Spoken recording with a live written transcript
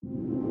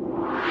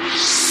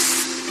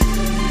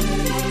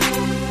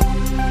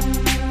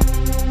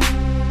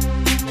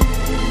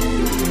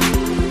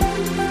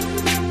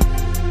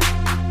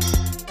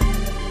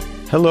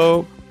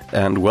Hello,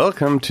 and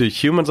welcome to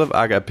Humans of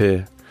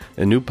Agape,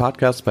 a new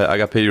podcast by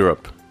Agape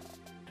Europe.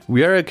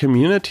 We are a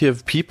community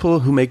of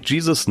people who make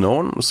Jesus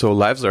known so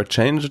lives are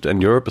changed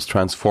and Europe is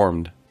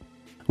transformed.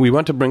 We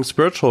want to bring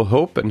spiritual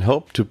hope and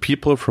help to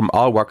people from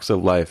all walks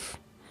of life.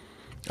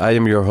 I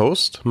am your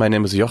host. My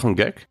name is Jochen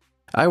Geck.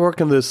 I work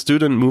in the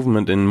student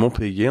movement in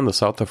Montpellier in the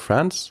south of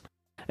France,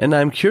 and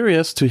I'm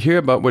curious to hear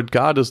about what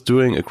God is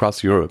doing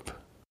across Europe.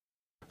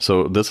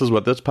 So this is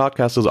what this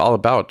podcast is all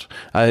about.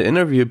 I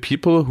interview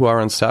people who are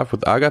on staff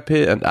with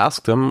Agape and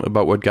ask them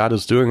about what God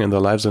is doing in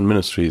their lives and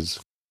ministries.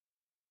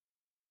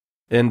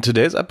 In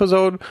today's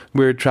episode,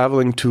 we're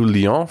traveling to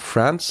Lyon,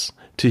 France,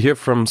 to hear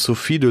from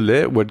Sophie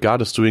Delay what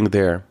God is doing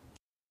there.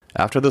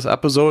 After this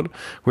episode,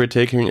 we're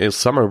taking a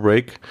summer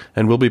break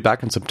and we'll be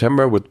back in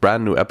September with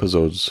brand new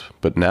episodes.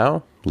 But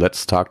now,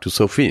 let's talk to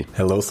Sophie.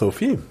 Hello,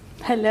 Sophie.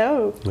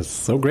 Hello. It's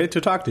so great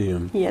to talk to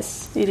you.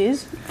 Yes, it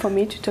is for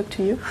me to talk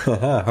to you.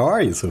 How are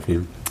you,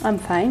 Sophie? I'm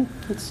fine.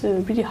 It's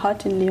really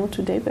hot in Lyon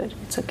today, but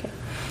it's okay.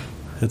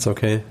 It's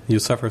okay. You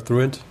suffer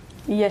through it?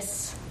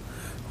 Yes.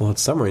 Well,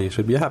 it's summer. You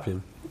should be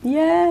happy.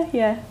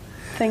 Yeah.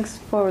 Thanks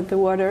for the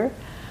water.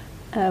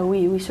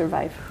 We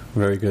survive.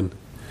 Very good.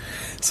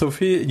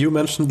 Sophie, you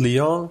mentioned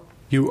Lyon.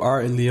 You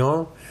are in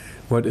Lyon.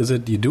 What is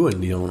it you do in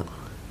Lyon?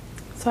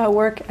 So I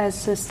work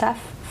as a staff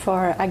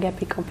for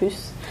Agape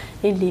Campus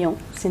in Lyon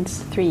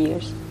since 3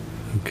 years.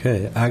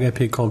 Okay.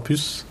 Agape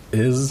Campus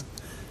is?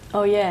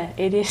 Oh yeah,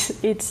 it is.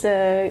 It's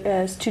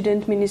a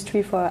student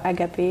ministry for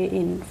Agape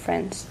in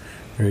France.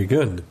 Very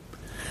good.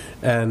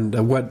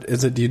 And what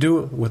is it you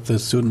do with the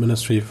student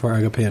ministry for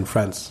Agape in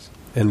France,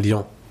 in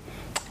Lyon?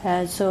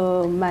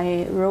 So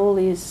my role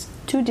is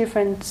two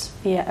different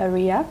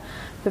areas.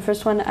 The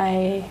first one,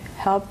 I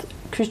helped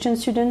Christian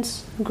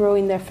students grow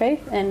in their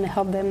faith and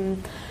help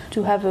them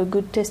to have a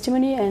good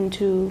testimony and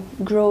to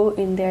grow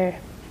in their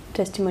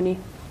testimony.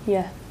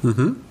 Yeah.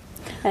 Mm-hmm.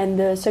 And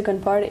the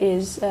second part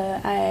is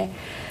I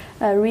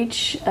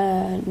reach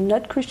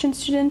not Christian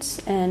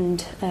students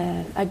and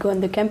I go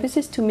on the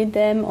campuses to meet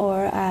them,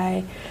 or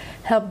I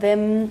help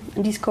them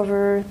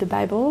discover the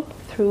Bible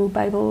through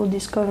Bible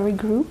Discovery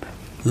Group.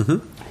 Mm-hmm.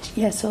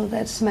 Yeah, so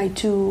that's my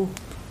two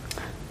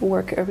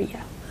work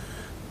area.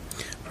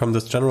 From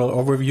this general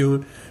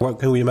overview, what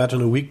can we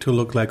imagine a week to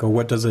look like, or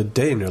what does a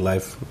day in your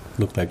life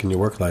look like, in your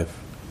work life?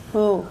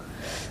 Oh,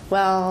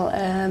 well,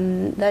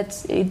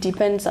 it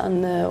depends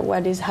on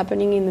what is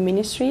happening in the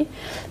ministry,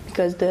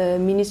 because the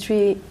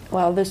ministry,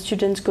 the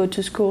students go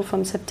to school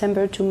from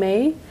September to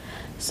May,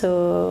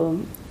 so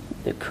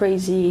a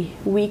crazy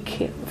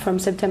week from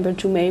September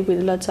to May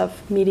with lots of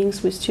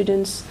meetings with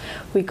students.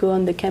 We go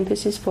on the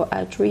campuses for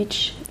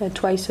outreach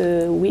twice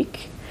a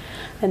week.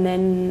 And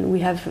then we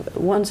have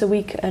once a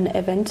week an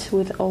event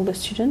with all the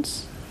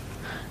students.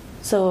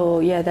 So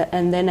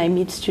and then I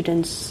meet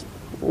students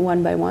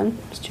one by one,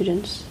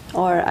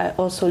 or I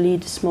also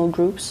lead small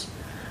groups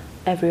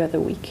every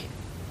other week.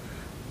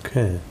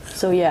 Okay.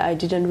 So I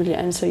didn't really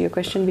answer your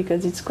question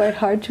because it's quite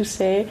hard to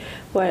say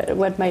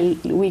what my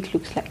week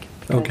looks like.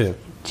 Okay. It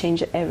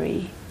changes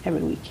every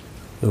week.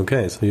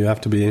 Okay, so you have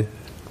to be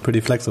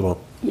pretty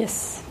flexible.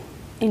 Yes,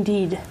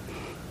 indeed.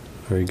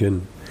 Very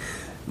good.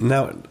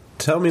 Now,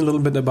 tell me a little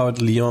bit about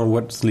Lyon.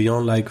 What's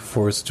Lyon like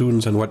for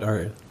students, and what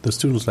are the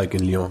students like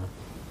in Lyon?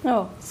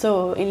 Oh,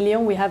 so in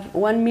Lyon we have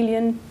 1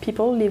 million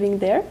people living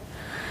there.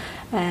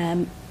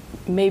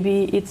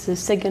 Maybe it's the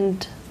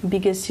second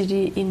biggest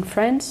city in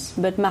France,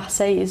 but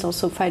Marseille is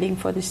also fighting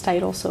for this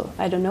title, so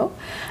I don't know.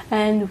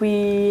 And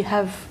we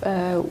have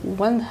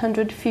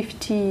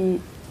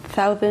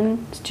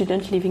 150,000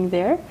 students living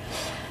there.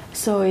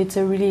 So it's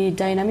a really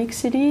dynamic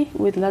city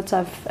with lots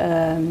of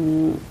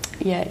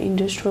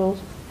industrial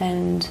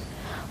and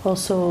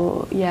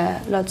also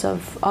lots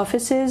of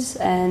offices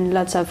and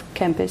lots of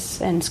campus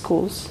and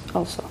schools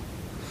also.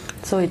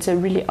 So it's a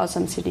really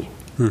awesome city.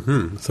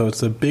 Mm-hmm. So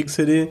it's a big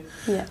city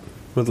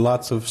with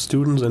lots of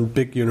students and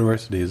big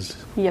universities.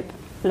 Yep,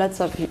 lots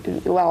of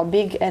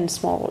big and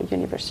small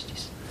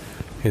universities.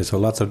 Okay, so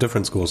lots of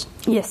different schools.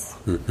 Yes.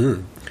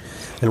 Mm-hmm.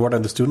 And what are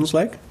the students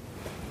like?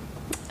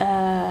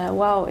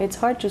 It's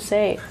hard to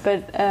say,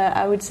 but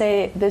I would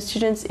say the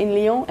students in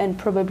Lyon and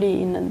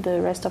probably in the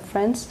rest of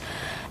France,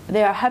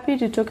 they are happy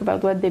to talk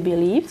about what they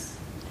believe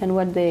and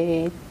what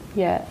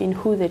in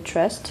who they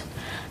trust,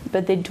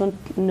 but they don't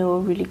know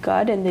really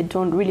God and they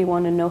don't really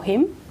want to know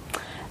Him.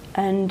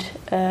 And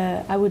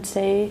I would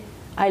say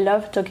I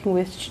love talking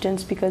with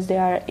students because they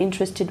are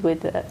interested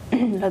with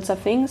lots of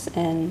things,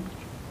 and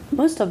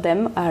most of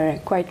them are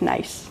quite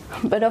nice.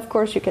 But of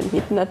course you can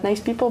meet not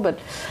nice people, but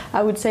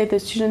I would say the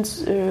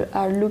students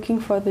are looking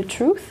for the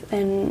truth,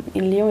 and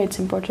in Lyon it's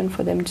important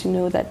for them to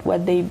know that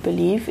what they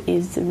believe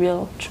is the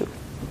real truth.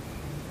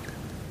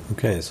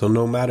 Okay, so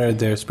no matter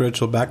their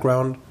spiritual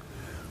background,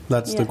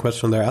 that's the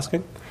question they're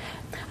asking?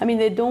 I mean,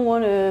 they don't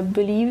want to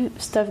believe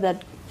stuff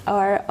that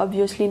are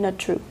obviously not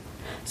true.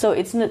 So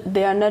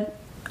they are not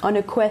on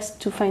a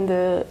quest to find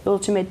the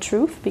ultimate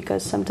truth,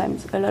 because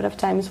sometimes, a lot of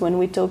times when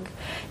we talk,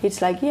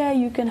 it's like, yeah,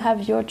 you can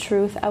have your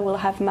truth, I will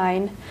have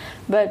mine.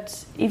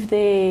 But if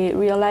they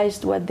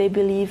realized what they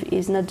believe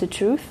is not the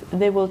truth,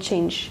 they will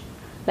change.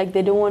 Like,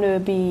 they don't want to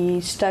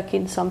be stuck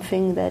in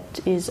something that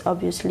is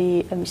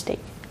obviously a mistake.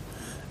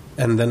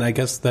 And then I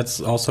guess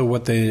that's also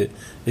what they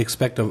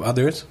expect of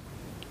others.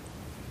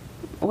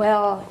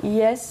 Well,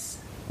 yes,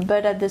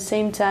 but at the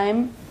same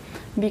time,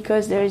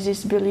 because there is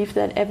this belief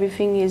that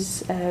everything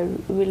is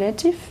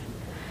relative,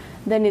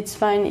 then it's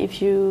fine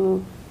if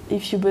you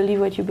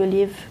believe what you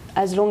believe,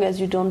 as long as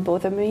you don't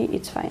bother me,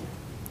 it's fine.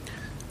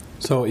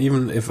 So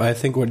even if I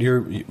think what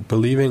you're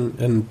believing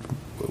and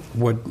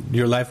what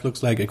your life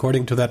looks like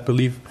according to that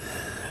belief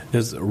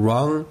is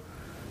wrong,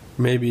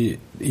 maybe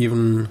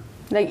even...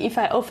 Like, if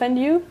I offend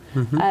you,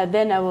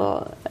 then I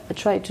will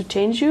try to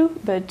change you,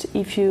 but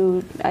if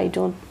I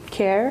don't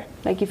care,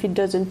 like if it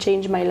doesn't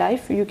change my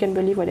life, you can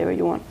believe whatever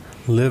you want.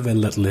 Live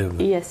and let live.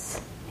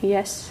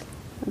 Yes,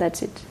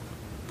 that's it.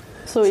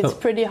 So it's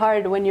pretty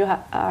hard when you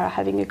are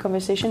having a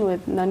conversation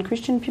with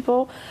non-Christian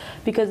people,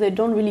 because they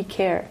don't really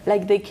care.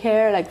 Like, they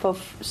care like for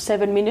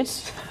 7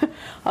 minutes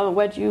on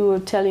what you're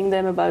telling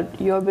them about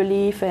your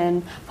belief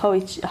and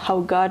how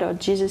God or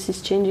Jesus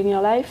is changing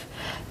your life.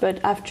 But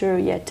after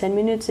 10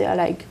 minutes, they are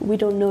like, we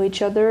don't know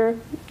each other.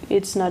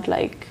 It's not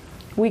like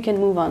we can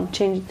move on,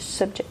 change the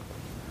subject.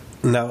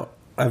 Now,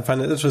 I find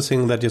it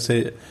interesting that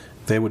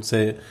they would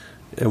say,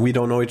 we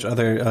don't know each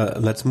other,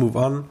 let's move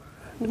on.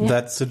 Yeah.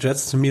 That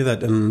suggests to me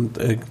that in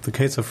the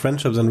case of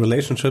friendships and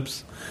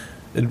relationships,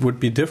 it would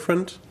be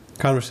different.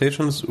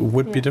 Conversations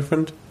would be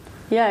different.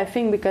 Yeah, I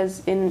think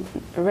because in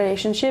a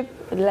relationship,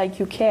 like,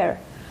 you care.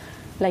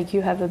 Like,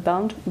 you have a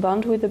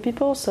bond with the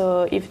people,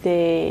 so if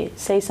they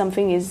say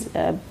something is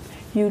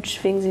huge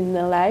things in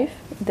their life,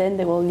 then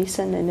they will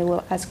listen and they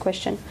will ask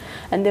questions.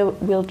 And they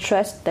will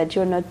trust that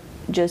you're not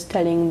just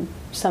telling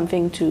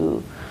something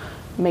to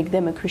make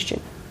them a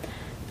Christian.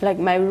 Like,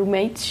 my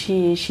roommate,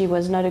 she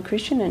was not a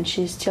Christian, and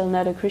she's still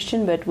not a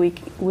Christian, but we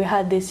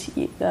had this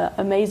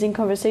amazing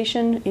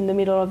conversation in the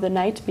middle of the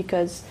night,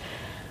 because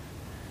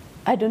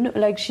I don't know,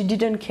 like, she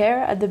didn't care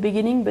at the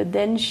beginning, but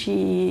then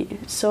she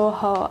saw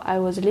how I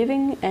was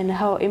living and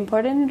how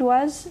important it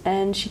was,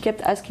 and she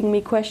kept asking me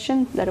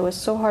questions that was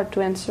so hard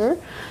to answer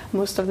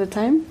most of the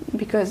time,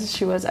 because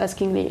she was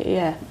asking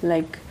me,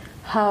 like,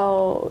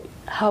 how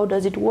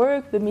does it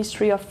work, the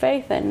mystery of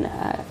faith, and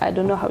I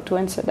don't know how to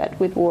answer that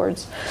with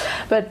words.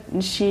 But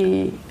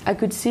I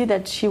could see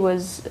that she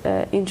was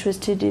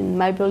interested in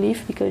my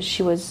belief, because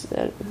she was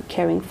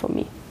caring for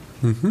me.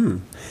 Mm-hmm.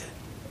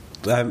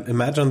 I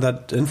imagine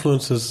that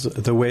influences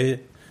the way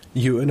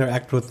you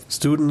interact with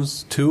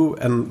students too,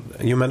 and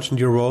you mentioned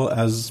your role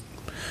as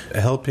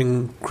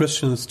helping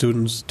Christian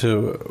students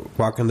to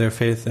walk in their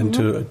faith and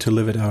to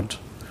live it out.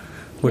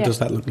 What does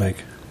that look like?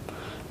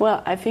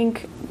 Well, I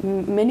think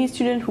many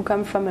students who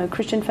come from a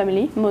Christian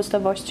family, most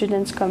of our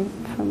students come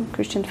from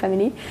Christian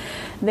family,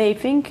 they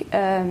think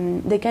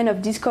they kind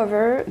of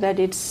discover that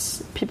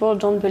people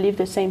don't believe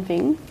the same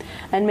thing,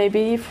 and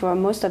maybe for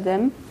most of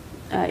them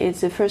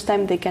it's the first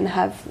time they can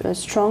have a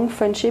strong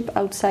friendship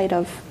outside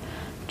of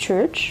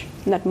church.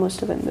 Not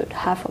most of them, but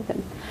half of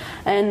them.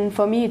 And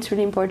for me, it's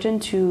really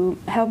important to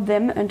help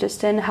them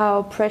understand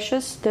how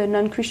precious the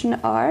non-Christian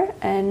are,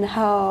 and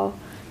how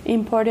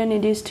important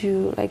it is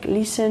to, like,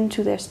 listen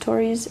to their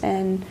stories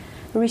and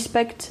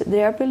respect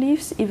their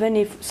beliefs, even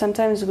if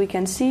sometimes we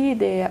can see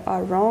they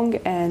are wrong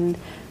and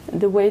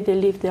the way they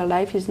live their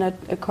life is not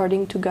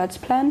according to God's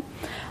plan.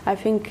 I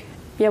think,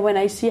 when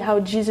I see how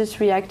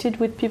Jesus reacted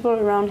with people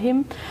around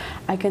him,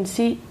 I can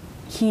see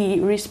he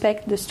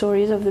respects the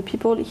stories of the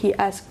people. He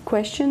asks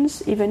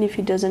questions even if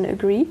he doesn't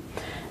agree,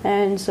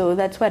 and so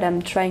that's what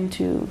I'm trying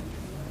to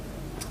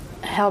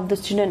help the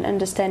student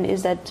understand,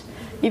 is that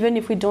even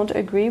if we don't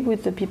agree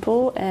with the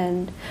people,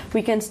 and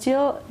we can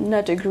still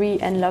not agree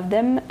and love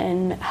them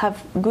and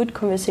have good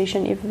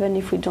conversation even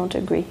if we don't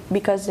agree,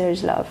 because there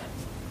is love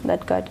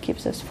that God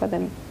gives us for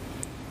them.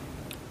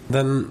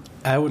 Then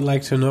I would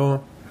like to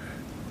know,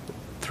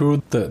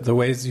 through the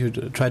ways you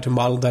try to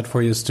model that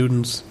for your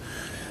students,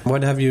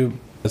 what have you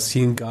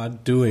seen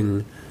God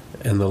doing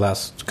in the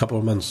last couple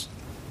of months?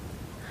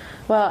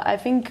 Well, I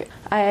think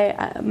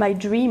my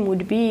dream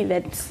would be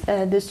that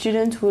the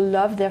students will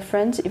love their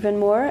friends even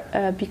more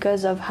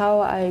because of how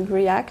I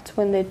react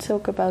when they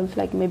talk about,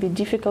 like, maybe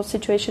difficult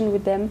situation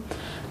with them,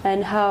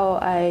 and how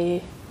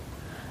I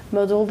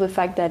model the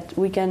fact that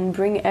we can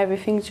bring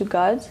everything to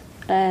God,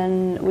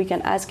 and we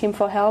can ask him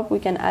for help, we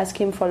can ask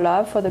him for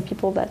love for the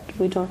people that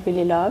we don't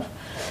really love.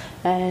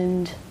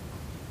 And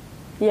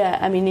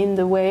in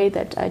the way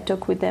that I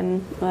talk with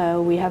them,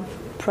 we have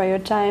prayer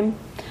time,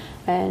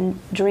 and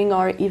during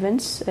our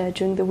events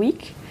during the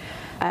week,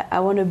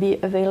 I want to be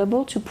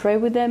available to pray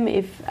with them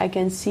if I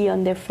can see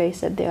on their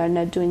face that they are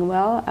not doing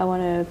well. I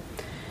want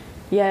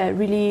to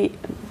really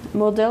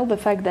model the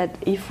fact that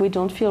if we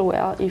don't feel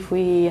well, if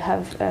we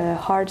have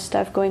hard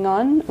stuff going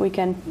on, we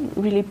can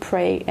really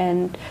pray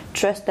and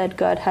trust that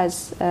God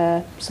has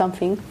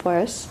something for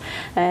us,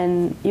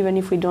 and even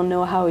if we don't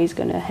know how He's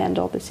going to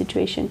handle the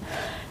situation.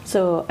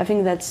 So I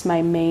think that's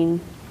my main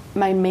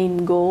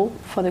goal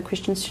for the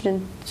Christian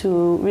student,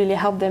 to really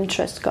help them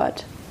trust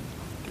God.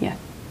 Yeah,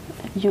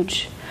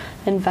 huge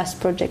and vast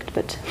project,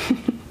 but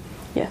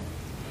yeah.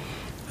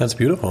 That's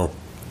beautiful.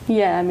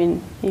 Yeah, I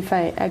mean, if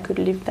I could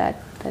live that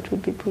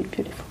would be pretty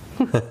beautiful.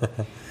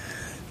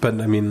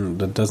 But I mean,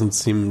 that doesn't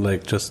seem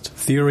like just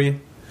theory.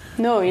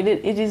 No, it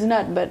is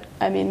not. But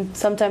I mean,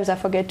 sometimes I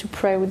forget to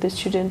pray with the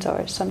student,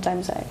 or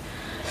sometimes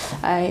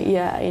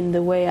in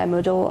the way I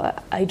model,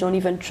 I don't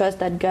even trust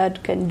that God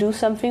can do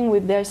something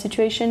with their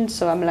situation.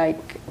 So I'm like,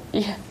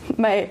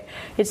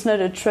 it's not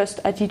a trust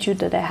attitude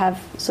that I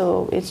have.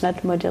 So it's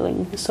not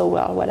modeling so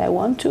well what I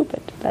want to,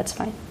 but that's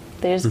fine.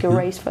 There's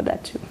grace for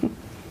that too.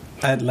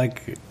 I'd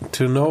like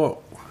to know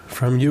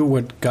from you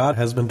what God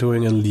has been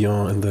doing in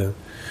Lyon, and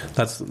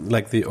that's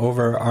like the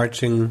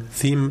overarching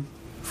theme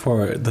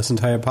for this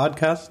entire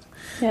podcast.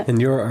 Yeah.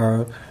 And you're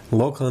our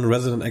local and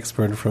resident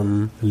expert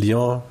from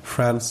Lyon,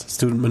 France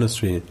Student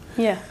Ministry.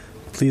 Yeah.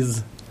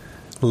 Please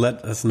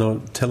let us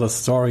know, tell us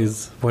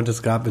stories. What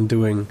has God been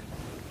doing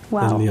in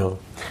Lyon?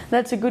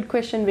 That's a good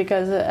question,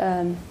 because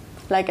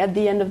like at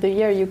the end of the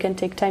year you can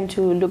take time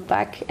to look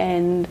back,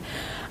 and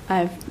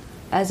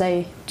as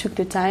I took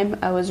the time,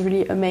 I was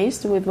really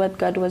amazed with what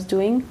God was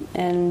doing.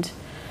 And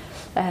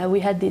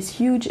we had these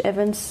huge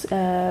events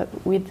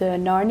with the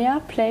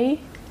Narnia play.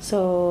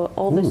 So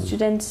all the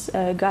students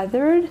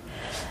gathered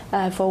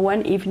for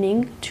one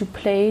evening to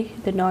play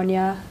the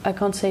Narnia. I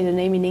can't say the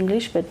name in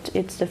English, but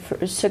it's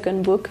the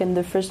second book and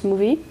the first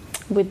movie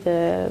with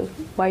the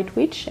White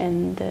Witch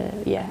and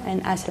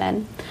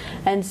Aslan.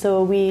 And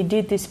so we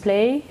did this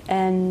play,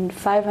 and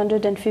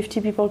 550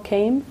 people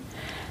came.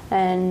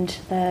 And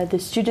the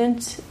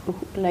students,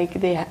 like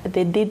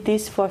they did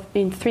this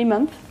in 3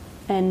 months,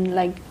 and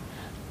like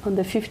on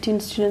the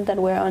 15 students that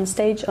were on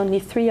stage, only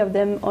 3 of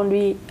them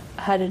only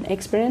had an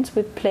experience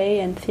with play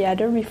and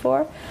theater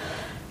before,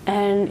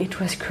 and it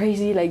was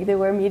crazy. Like they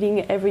were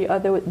meeting every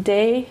other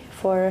day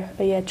for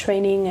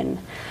training and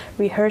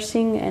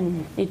rehearsing,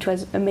 and it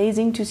was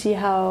amazing to see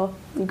how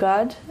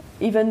God,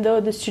 even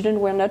though the students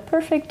were not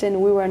perfect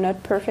and we were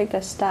not perfect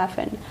as staff,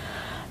 and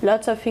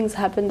lots of things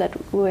happened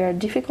that were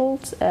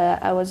difficult.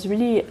 I was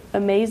really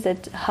amazed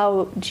at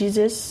how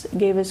Jesus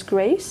gave us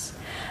grace,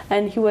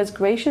 and He was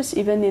gracious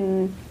even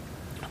in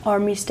our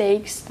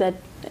mistakes, that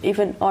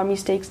even our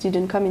mistakes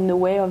didn't come in the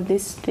way of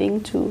this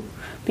thing to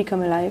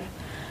become alive.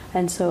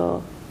 And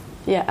so,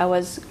 I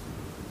was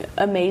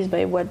amazed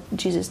by what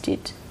Jesus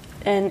did.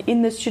 And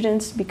in the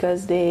students,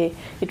 because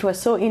it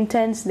was so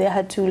intense, they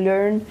had to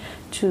learn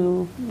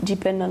to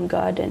depend on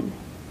God, and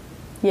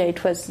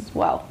it was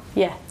wow.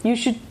 Yeah, you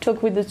should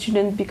talk with the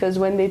students, because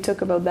when they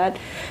talk about that,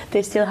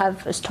 they still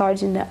have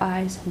stars in their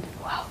eyes, and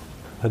wow.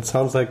 That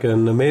sounds like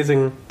an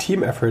amazing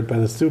team effort by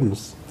the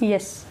students.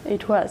 Yes,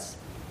 it was.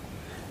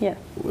 Yeah.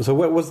 So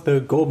what was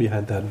the goal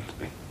behind that?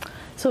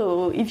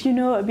 So if you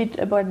know a bit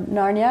about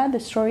Narnia, the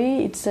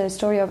story, it's a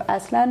story of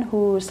Aslan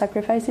who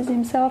sacrifices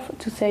himself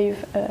to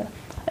save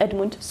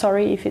Edmund.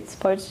 Sorry if it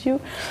spoils you.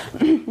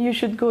 You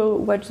should go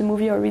watch the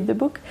movie or read the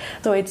book.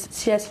 So it's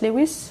C.S.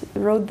 Lewis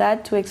wrote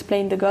that to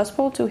explain the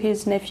gospel to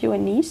his nephew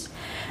and niece.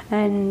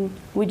 And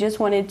we just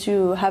wanted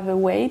to have a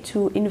way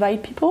to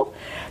invite people,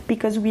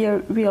 because we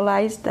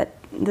realized that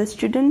the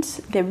students,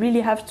 they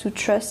really have to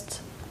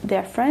trust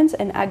their friends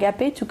and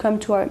Agape to come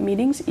to our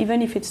meetings,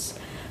 even if it's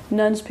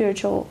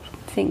non-spiritual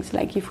things.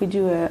 Like if we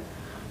do a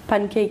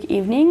pancake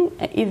evening,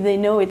 if they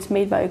know it's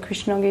made by a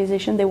Christian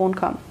organization, they won't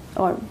come,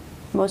 or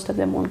most of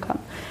them won't come.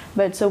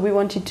 But so we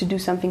wanted to do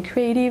something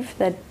creative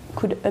that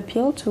could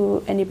appeal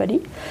to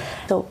anybody.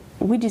 So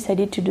we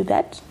decided to do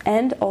that.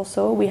 And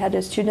also we had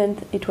a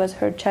student, it was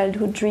her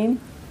childhood dream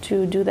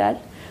to do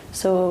that.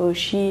 So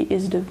she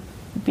is the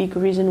big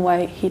reason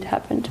why it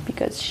happened,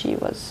 because she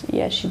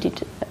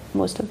did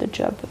most of the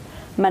job,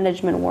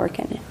 management work,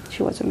 and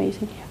she was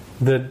amazing.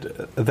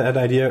 That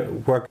idea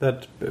worked,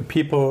 that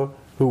people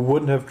who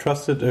wouldn't have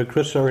trusted a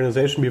Christian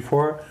organization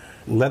before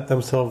let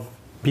themselves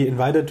be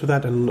invited to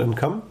that and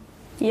come?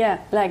 Yeah,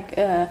 like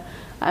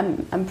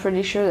I'm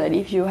pretty sure that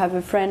if you have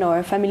a friend or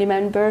a family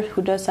member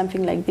who does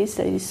something like this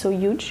that is so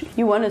huge,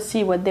 you want to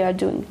see what they are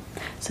doing.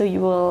 So you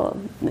will,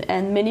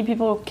 and many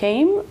people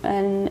came,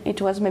 and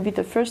it was maybe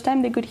the first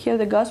time they could hear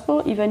the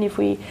gospel, even if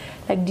we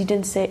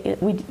didn't say,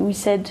 we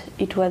said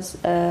it was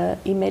an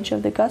image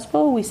of the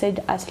gospel, we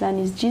said Aslan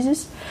is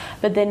Jesus,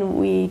 but then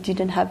we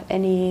didn't have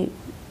any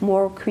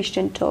more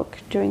Christian talk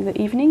during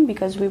the evening,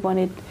 because we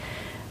wanted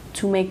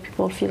to make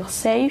people feel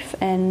safe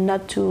and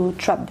not to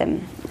trap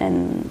them.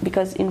 And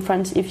because in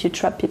France, if you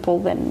trap people,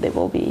 then they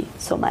will be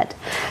so mad.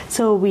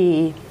 So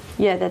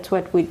that's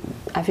what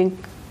I think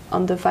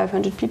on the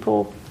 500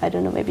 people, I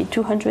don't know, maybe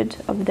 200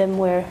 of them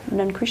were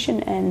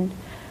non-Christian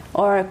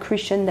or a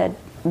Christian that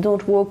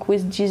don't walk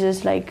with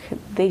Jesus like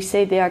they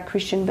say they are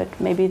Christian, but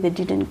maybe they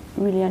didn't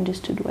really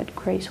understood what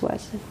grace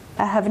was.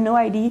 I have no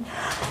idea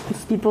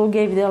if people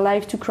gave their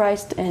life to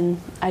Christ, and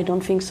I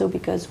don't think so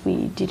because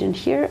we didn't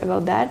hear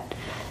about that.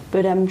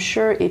 But I'm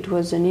sure it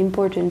was an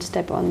important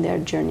step on their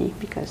journey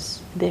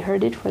because they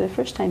heard it for the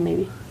first time,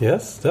 maybe.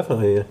 Yes,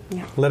 definitely.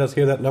 Yeah. Let us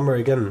hear that number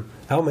again.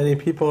 How many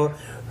people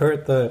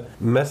heard the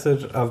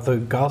message of the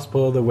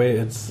gospel the way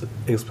it's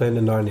explained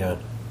in Narnia?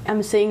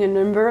 I'm saying a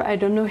number. I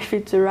don't know if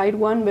it's the right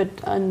one, but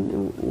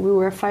we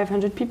were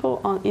 500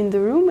 people in the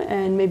room,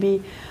 and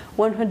maybe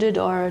 100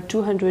 or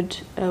 200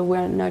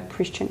 were not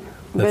Christian.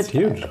 That's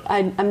huge.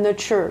 I'm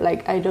not sure.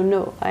 Like, I don't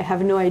know. I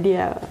have no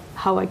idea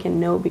how I can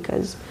know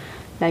because,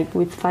 like,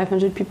 with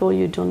 500 people,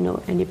 you don't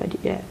know anybody.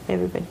 Yeah,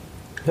 everybody.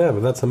 Yeah,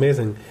 but that's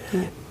amazing.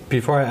 Yeah.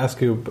 Before I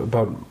ask you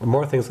about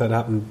more things that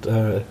happened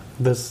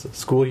this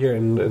school year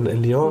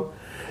in Lyon,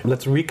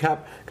 let's recap,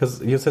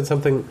 because you said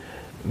something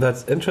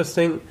that's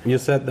interesting. You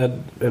said that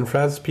in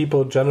France,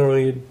 people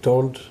generally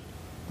don't,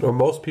 or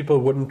most people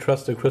wouldn't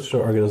trust a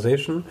Christian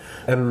organization,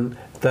 and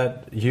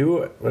that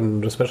you,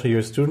 and especially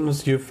your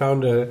students, you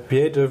found a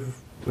creative,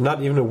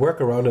 not even a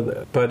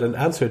workaround, but an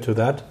answer to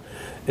that.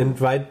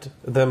 Invite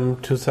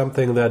them to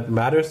something that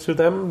matters to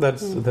them,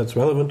 that's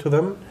relevant to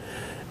them.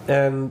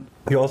 And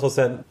you also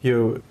said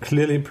you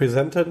clearly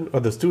presented, or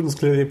the students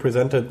clearly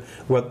presented,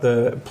 what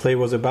the play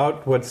was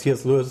about, what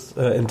C.S. Lewis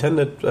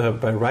intended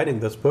by writing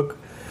this book,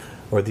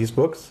 or these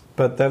books.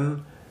 But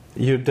then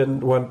you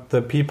didn't want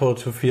the people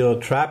to feel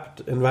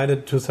trapped,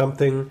 invited to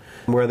something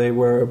where they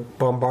were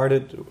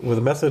bombarded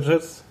with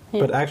messages,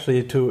 but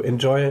actually to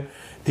enjoy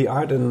the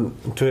art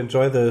and to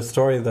enjoy the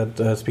story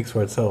that speaks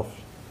for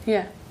itself.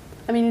 Yeah.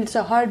 I mean, it's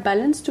a hard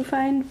balance to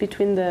find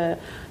between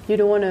you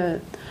don't want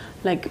to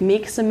like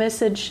mix a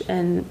message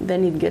and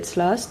then it gets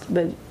lost,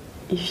 but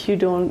if you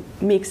don't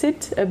mix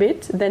it a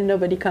bit, then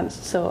nobody comes.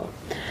 So,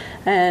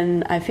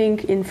 and I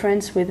think in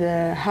France with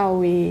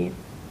the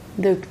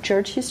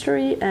church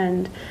history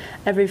and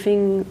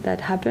everything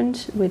that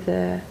happened with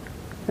the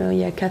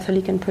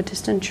Catholic and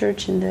Protestant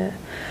church in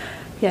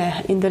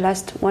the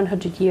last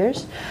 100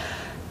 years,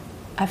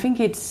 I think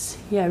it's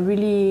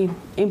really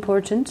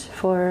important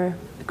for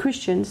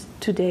Christians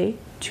today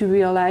to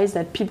realize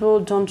that people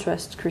don't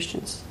trust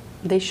Christians.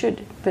 They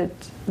should, but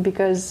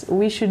because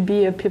we should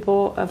be a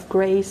people of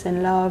grace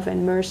and love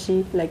and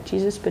mercy like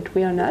Jesus, but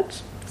we are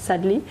not,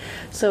 sadly.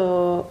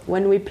 So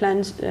when we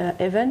plan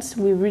events,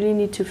 we really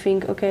need to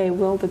think, okay,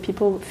 will the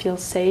people feel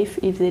safe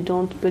if they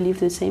don't believe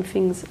the same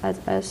things as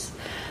us?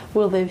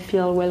 Will they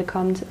feel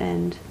welcomed?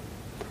 And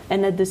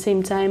at the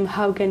same time,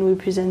 how can we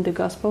present the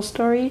gospel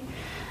story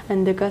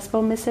and the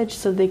gospel message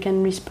so they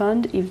can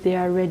respond if they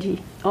are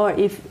ready? Or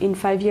if in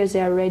 5 years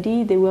they are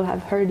ready, they will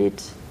have heard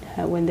it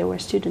when they were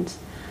students.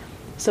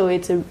 So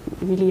it's a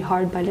really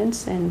hard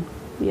balance, and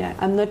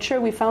I'm not sure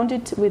we found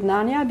it with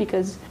Narnia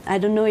because I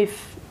don't know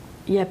if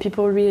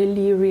people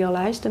really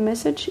realized the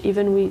message.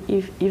 Even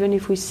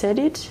if we said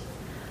it,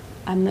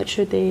 I'm not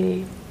sure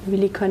they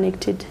really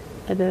connected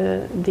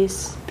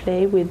this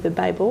play with the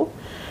Bible.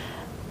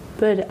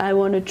 But I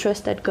want to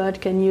trust that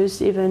God can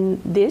use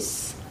even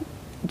this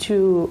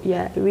to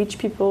reach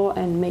people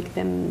and make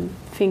them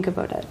think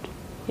about that.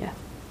 Yeah.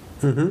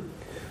 Mm-hmm.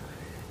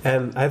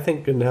 And I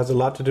think it has a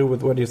lot to do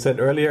with what you said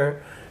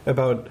earlier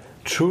about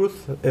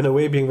truth in a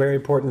way being very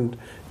important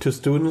to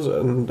students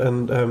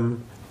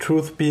and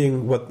truth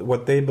being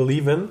what they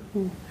believe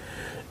in.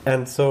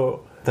 And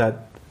so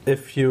that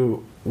if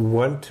you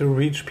want to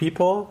reach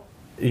people,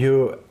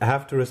 you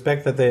have to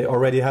respect that they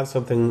already have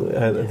something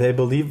they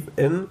believe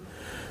in,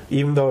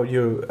 even though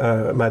you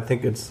might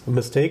think it's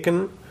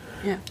mistaken.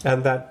 Yeah.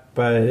 And that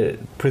by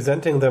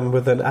presenting them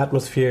with an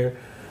atmosphere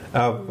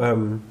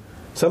of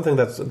something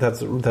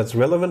that's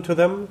relevant to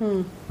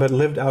them, but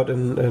lived out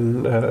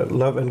in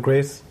love and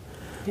grace,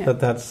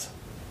 that's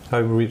how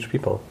you reach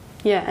people.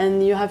 Yeah,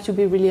 and you have to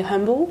be really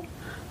humble.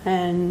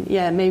 And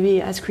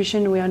maybe as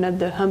Christians we are not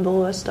the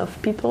humblest of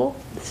people,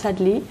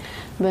 sadly.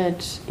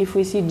 But if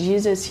we see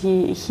Jesus,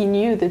 he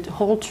knew the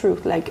whole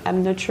truth. Like,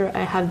 I'm not sure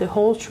I have the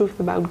whole truth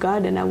about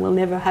God, and I will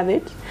never have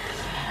it,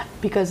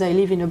 because I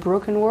live in a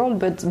broken world.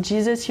 But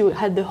Jesus, he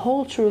had the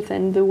whole truth,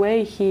 and the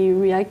way he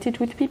reacted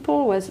with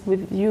people was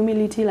with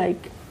humility,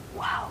 like,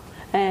 wow.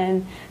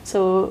 And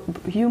so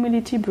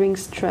humility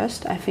brings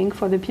trust, I think,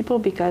 for the people,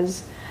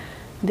 because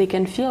they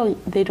can feel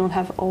you don't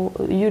have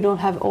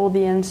all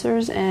the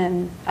answers.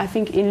 And I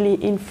think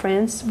in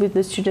France with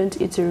the students,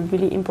 it's a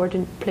really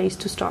important place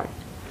to start,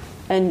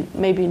 and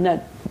maybe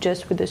not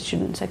just with the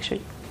students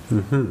actually.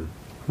 Mm-hmm.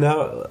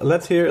 Now,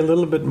 let's hear a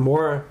little bit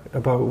more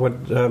about what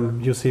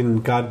you've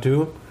seen God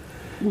do.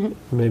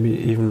 Mm-hmm. Maybe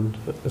even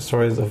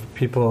stories of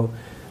people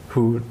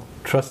who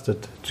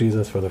trusted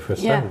Jesus for the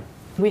first time.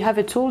 We have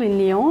a tool in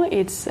Lyon.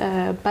 It's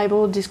a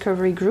Bible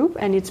discovery group,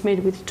 and it's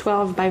made with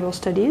 12 Bible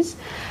studies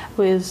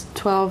with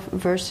 12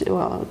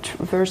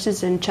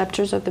 verses and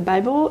chapters of the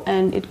Bible.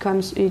 And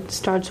it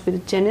starts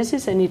with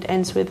Genesis and it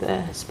ends with,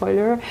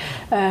 spoiler,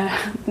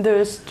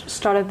 the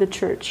start of the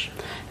church.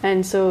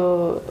 And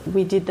so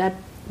we did that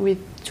with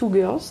 2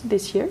 girls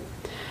this year.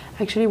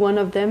 Actually, one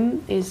of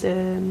them is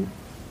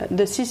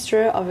the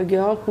sister of a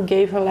girl who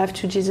gave her life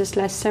to Jesus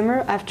last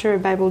summer after a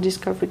Bible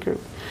discovery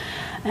group.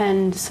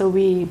 And so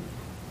we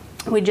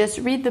just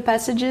read the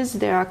passages.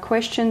 There are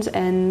questions,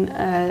 and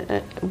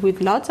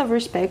with lots of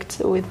respect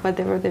with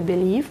whatever they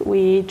believe,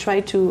 we try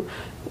to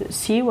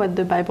see what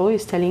the Bible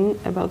is telling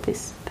about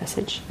this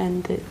passage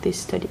and this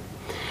study.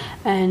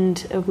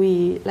 And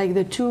we, like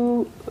the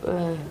two,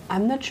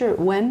 I'm not sure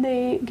when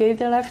they gave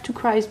their life to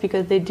Christ,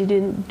 because they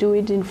didn't do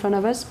it in front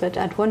of us, but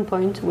at one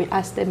point we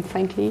asked them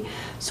frankly,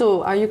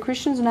 so are you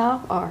Christians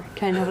now? Or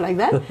kind of like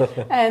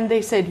that. And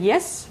they said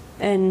yes.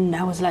 And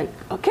I was like,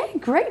 okay,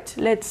 great,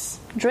 let's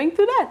drink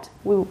to that.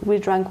 We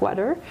drank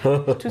water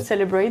to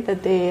celebrate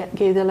that they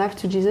gave their life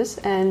to Jesus.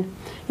 And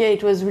yeah,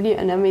 it was really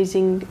an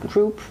amazing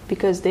group,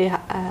 because they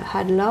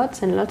had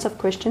lots and lots of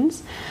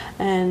questions.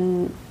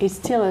 And it's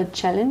still a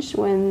challenge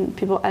when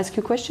people ask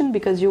you questions,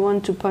 because you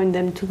want to point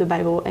them to the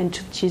Bible and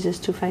to Jesus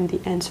to find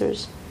the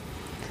answers.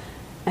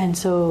 And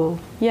so,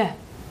 yeah,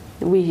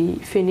 we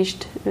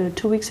finished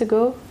 2 weeks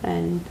ago,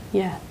 and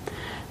yeah,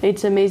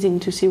 it's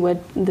amazing to see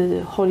what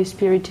the Holy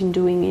Spirit is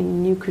doing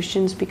in new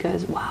Christians,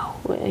 because wow,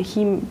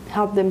 He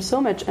helped them so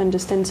much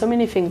understand so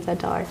many things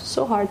that are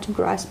so hard to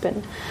grasp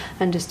and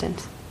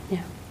understand.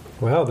 Yeah.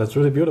 Wow, that's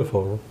really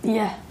beautiful.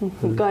 Yeah,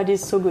 God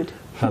is so good.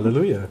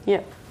 Hallelujah.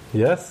 Yeah.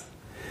 Yes.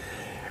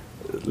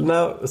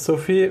 Now,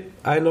 Sophie,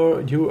 I know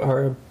you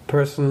are a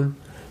person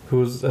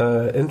who's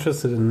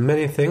interested in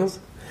many things.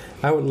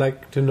 I would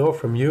like to know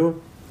from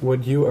you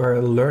what you are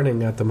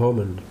learning at the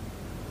moment.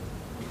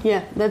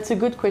 Yeah, that's a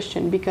good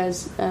question,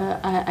 because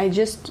I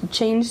just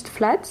changed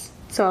flats.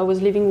 So I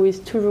was living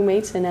with 2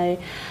 roommates, and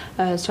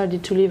I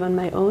started to live on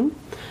my own.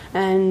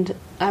 And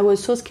I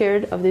was so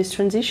scared of this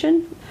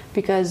transition,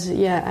 because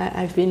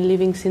I've been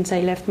living since I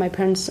left my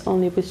parents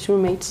only with 2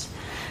 roommates.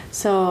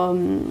 So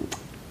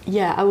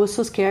I was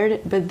so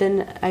scared, but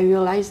then I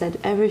realized that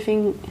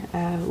everything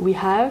we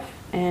have,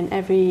 and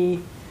every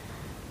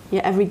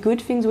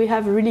good thing we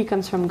have really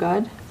comes from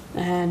God.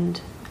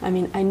 And I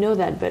mean, I know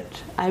that, but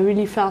I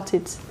really felt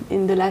it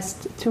in the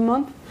last 2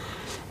 months.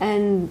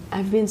 And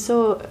I've been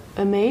so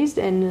amazed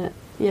and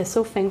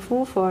so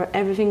thankful for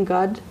everything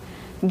God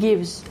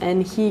gives.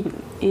 And He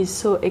is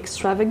so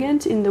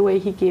extravagant in the way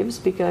He gives,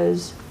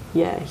 because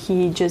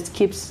He just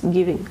keeps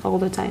giving all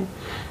the time.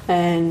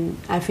 And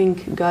I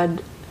think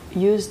God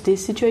used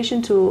this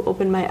situation to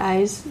open my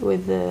eyes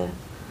with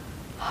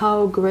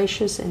how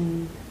gracious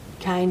and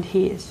kind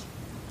He is.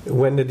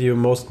 When did you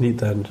most need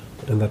that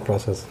in that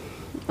process?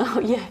 Oh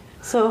yeah,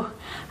 so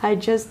I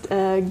just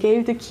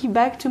gave the key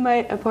back to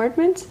my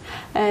apartment,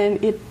 and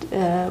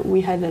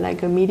we had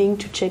like a meeting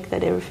to check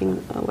that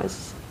everything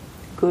was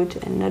good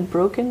and not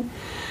broken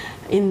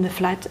in the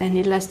flat, and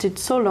it lasted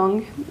so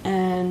long,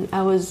 and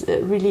I was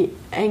really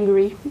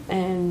angry,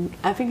 and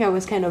I think I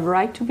was kind of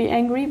right to be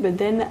angry, but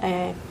then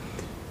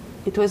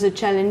it was a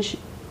challenge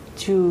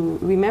to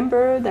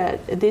remember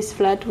that this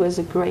flat was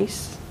a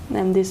grace,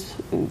 and this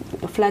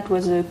flat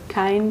was a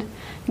kind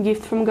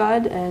gift from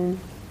God, and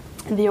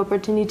the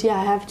opportunity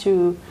I have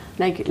to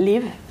like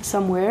live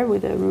somewhere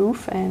with a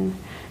roof, and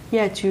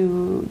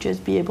to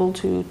just be able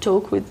to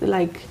talk with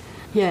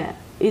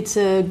it's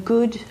a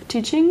good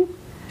teaching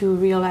to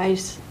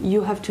realize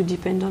you have to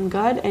depend on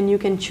God, and you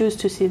can choose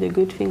to see the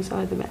good things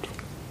or the bad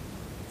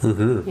things.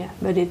 Mm-hmm. Yeah,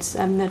 but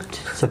I'm not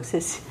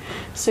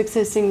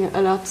successing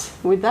a lot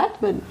with that,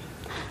 but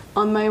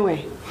on my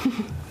way.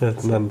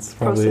 That's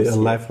probably a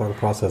lifelong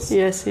process.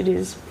 Yes, it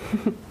is.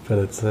 But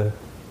it's a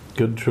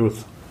good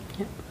truth.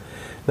 Yeah.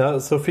 Now,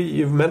 Sophie,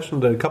 you've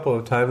mentioned a couple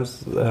of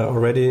times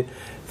already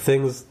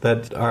things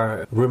that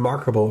are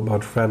remarkable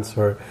about France,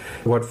 or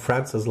what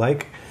France is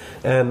like.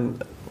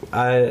 And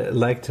I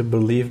like to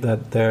believe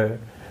that there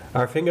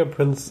are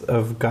fingerprints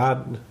of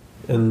God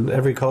in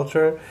every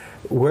culture.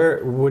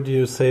 Where would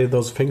you say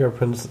those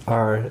fingerprints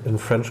are in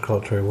French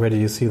culture? Where do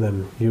you see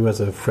them, you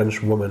as a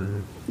French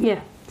woman?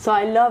 Yeah. So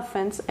I love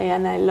France,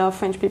 and I love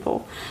French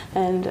people.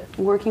 And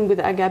working with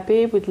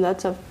Agape, with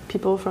lots of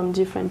people from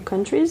different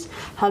countries,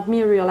 helped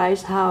me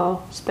realize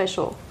how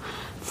special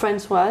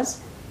France was.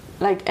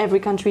 Like, every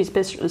country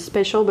is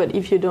special, but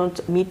if you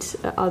don't meet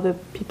other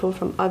people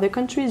from other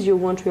countries, you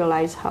won't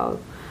realize how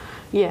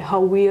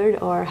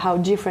weird or how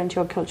different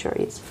your culture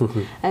is.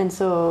 And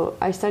so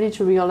I started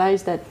to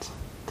realize that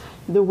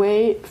the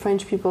way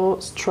French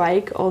people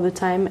strike all the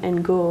time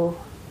and go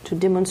to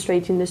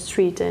demonstrate in the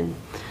street, and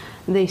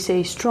they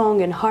say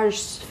strong and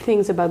harsh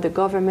things about the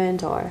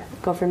government or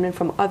government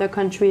from other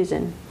countries,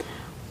 and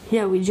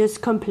we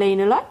just complain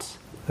a lot.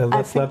 And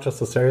that's not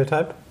just a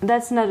stereotype?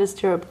 That's not a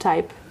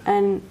stereotype.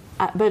 And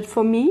but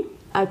for me,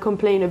 I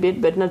complain a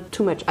bit, but not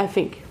too much, I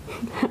think.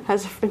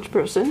 As a French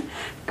person,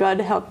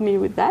 God helped me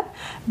with that.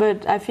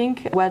 But I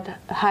think what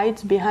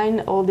hides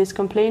behind all this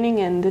complaining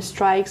and the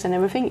strikes and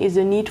everything is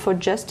a need for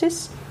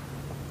justice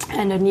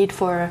and a need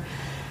for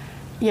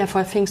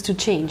things to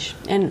change.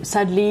 And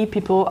sadly,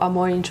 people are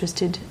more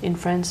interested in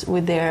France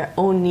with their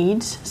own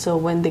needs. So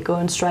when they go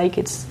on strike,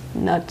 it's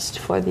not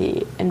for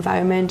the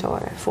environment or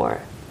for,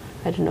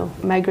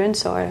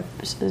 migrants or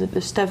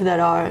stuff that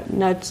are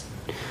not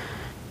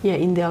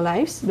in their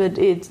lives, but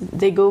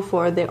they go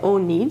for their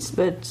own needs.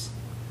 But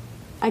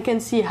I can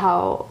see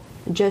how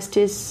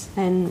justice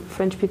and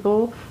French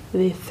people,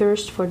 they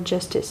thirst for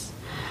justice.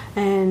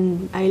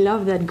 And I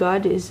love that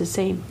God is the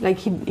same. Like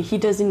he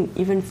doesn't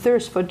even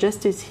thirst for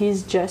justice,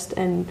 he's just.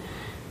 And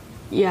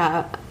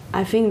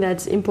I think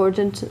that's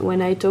important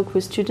when I talk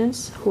with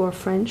students who are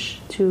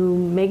French, to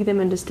make them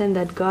understand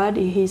that God,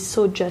 he's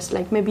so just.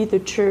 Like maybe the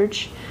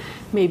church,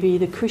 maybe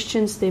the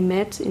Christians they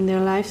met in their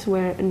lives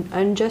were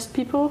unjust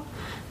people,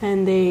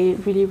 and they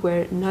really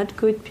were not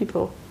good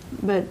people,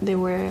 but they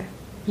were,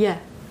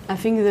 I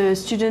think the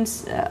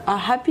students are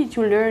happy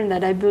to learn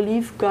that I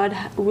believe God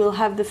will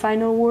have the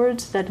final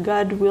words, that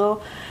God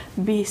will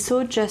be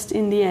so just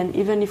in the end,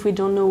 even if we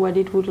don't know what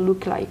it would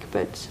look like.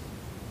 But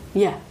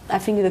I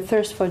think the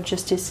thirst for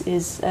justice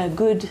is a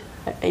good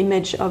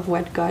image of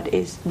what God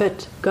is.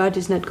 But God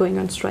is not going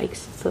on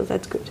strikes, so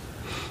that's good.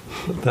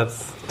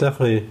 That's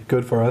definitely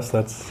good for us.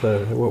 That's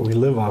what we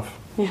live off.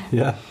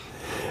 Yeah.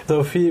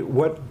 Sophie,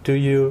 what do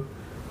you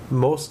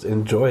most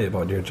enjoy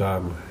about your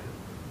job?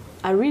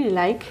 I really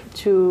like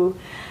to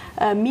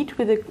meet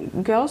with the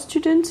girl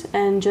students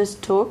and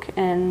just talk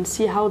and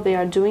see how they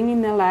are doing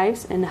in their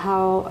lives, and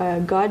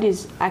how God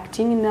is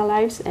acting in their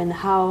lives, and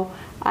how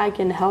I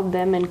can help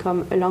them and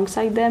come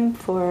alongside them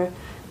for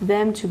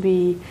them to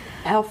be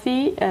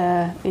healthy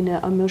in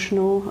an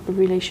emotional,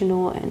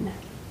 relational and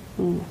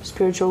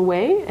spiritual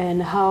way,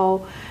 and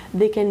how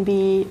they can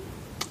be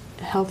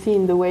healthy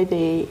in the way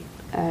they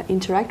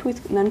interact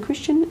with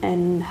non-Christian,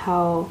 and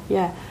how,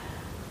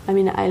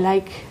 I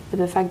like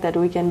the fact that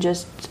we can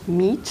just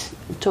meet,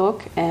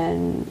 talk,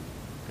 and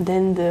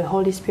then the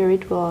Holy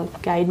Spirit will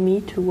guide me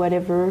to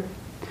whatever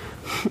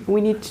we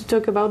need to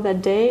talk about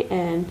that day,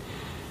 and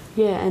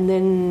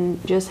then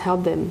just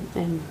help them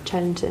and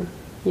challenge them.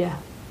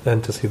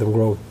 And to see them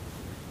grow.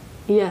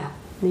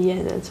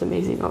 That's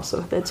amazing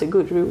also. That's a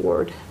good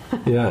reward.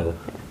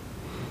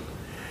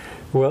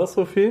 Well,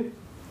 Sophie,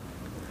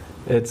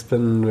 it's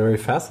been very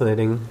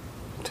fascinating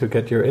to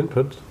get your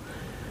input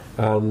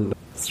on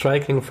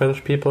striking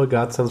French people,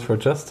 God Sends for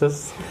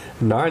Justice,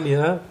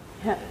 Narnia,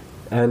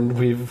 and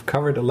we've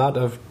covered a lot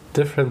of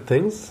different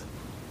things.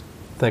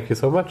 Thank you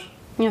so much.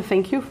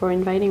 Thank you for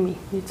inviting me.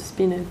 It's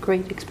been a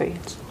great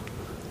experience.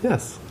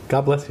 Yes,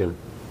 God bless you.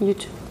 You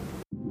too.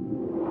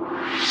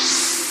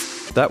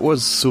 That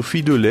was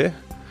Sophie Doulet.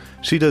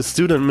 She does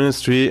student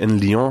ministry in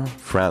Lyon,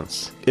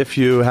 France. If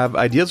you have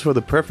ideas for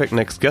the perfect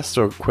next guest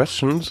or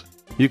questions,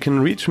 you can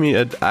reach me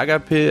at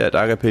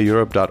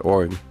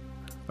agape@agapeeurope.org.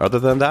 Other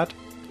than that,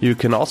 you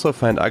can also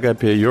find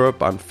Agape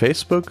Europe on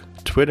Facebook,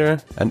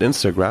 Twitter, and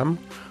Instagram,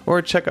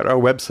 or check out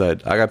our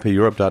website,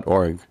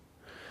 agapeeurope.org.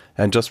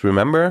 And just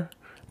remember,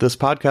 this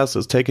podcast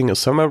is taking a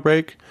summer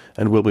break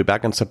and we'll be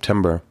back in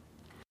September.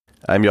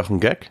 I'm Jochen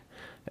Geck,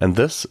 and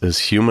this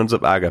is Humans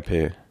of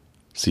Agape.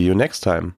 See you next time.